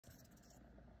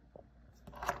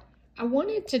I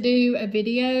wanted to do a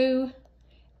video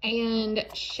and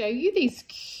show you these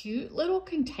cute little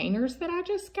containers that I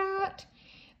just got.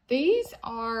 These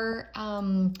are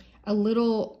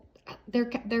they're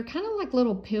kind of like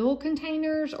little pill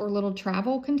containers or little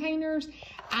travel containers.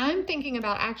 I'm thinking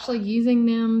about actually using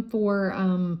them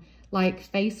for like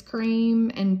face cream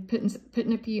and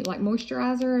putting a few, like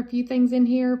moisturizer, a few things in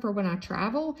here for when I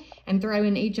travel, and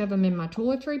throwing each of them in my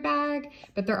toiletry bag.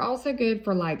 But they're also good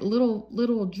for like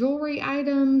little jewelry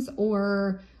items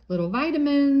or little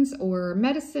vitamins or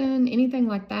medicine, anything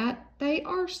like that. They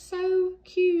are so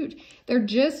cute. They're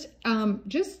just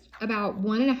about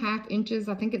 1.5 inches.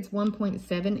 I think it's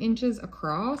 1.7 inches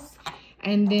across.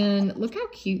 And then look how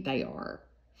cute they are.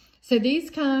 So these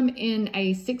come in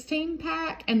a 16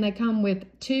 pack and they come with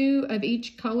 2 of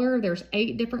each color. There's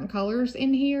 8 different colors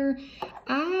in here.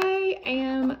 I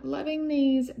am loving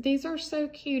these. These are so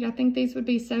cute. I think these would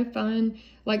be so fun,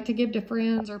 like to give to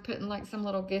friends or put in like some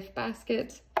little gift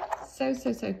baskets.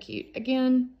 So cute.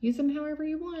 Again, use them however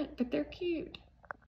you want, but they're cute.